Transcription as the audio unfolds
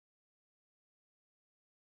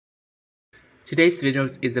Today's video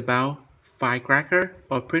is about Firecracker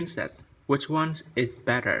or Princess. Which one is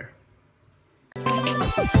better?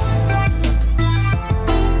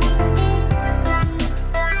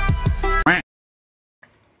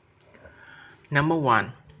 Number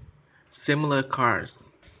 1. Similar cars.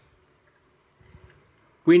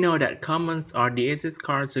 We know that commons are the easiest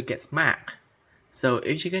cards to get smacked. So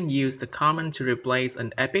if you can use the common to replace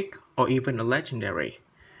an epic or even a legendary,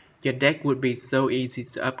 your deck would be so easy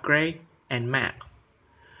to upgrade and max.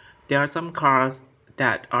 There are some cards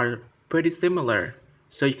that are pretty similar,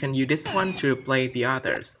 so you can use this one to replace the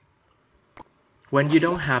others when you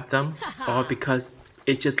don't have them, or because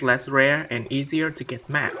it's just less rare and easier to get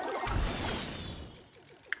max.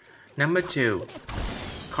 Number 2.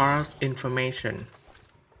 Cards information.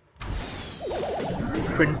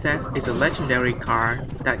 Princess is a legendary card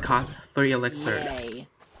that costs 3 elixirs. Yay.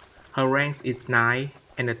 Her rank is 9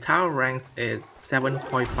 and the tower rank is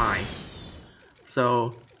 7.5.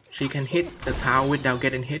 So she can hit the tower without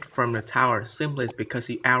getting hit from the tower simply because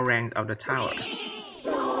she outranked of the tower.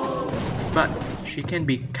 But she can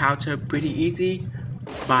be countered pretty easy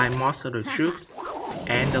by most of the troops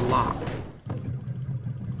and the lock.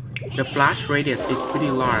 The flash radius is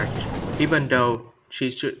pretty large, even though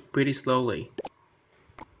she shoots pretty slowly.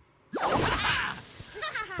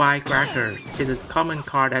 Firecracker is a common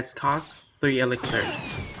card that costs 3 elixirs.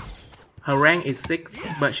 Her rank is 6,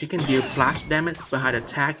 but she can deal flash damage behind the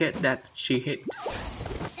target that she hits.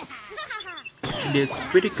 She deals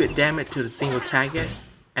pretty good damage to the single target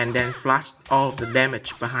and then flash all of the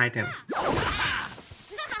damage behind him.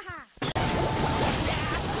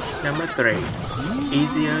 Number 3.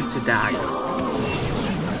 Easier to die.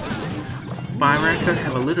 Firecracker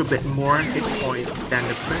have a little bit more hit points than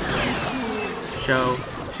the Princess, so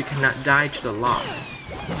she cannot die to the lock,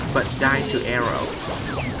 but die to arrow.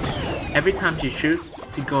 Every time she shoots,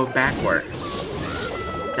 she goes backward.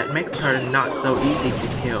 That makes her not so easy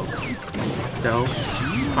to kill. So,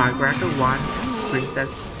 Firecracker 1, Princess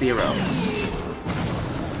 0.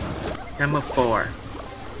 Number 4.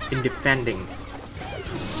 In defending.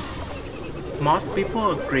 Most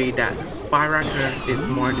people agree that Firecracker is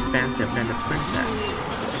more defensive than the Princess.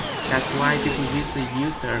 That's why people usually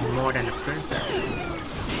use her more than the Princess.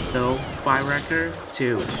 So, Firecracker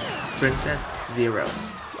 2, Princess 0.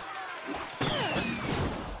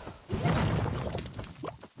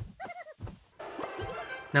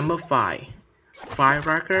 Number 5.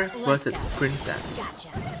 Firecracker vs Princess.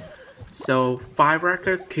 So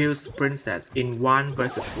Firecracker kills Princess in 1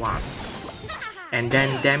 vs 1 and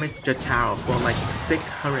then damage the tower for like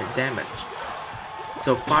 600 damage.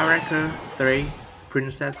 So Firecracker 3,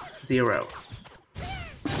 Princess 0.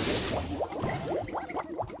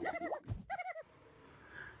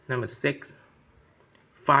 Number 6.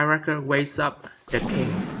 Firecracker wakes up the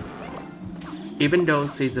king. Even though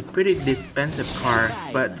she's a pretty defensive card,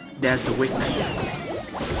 but there's a weakness.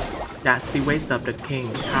 That she wakes up the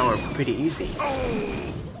king tower pretty easy.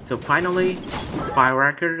 So finally,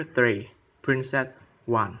 Firecracker 3, Princess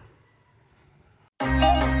 1.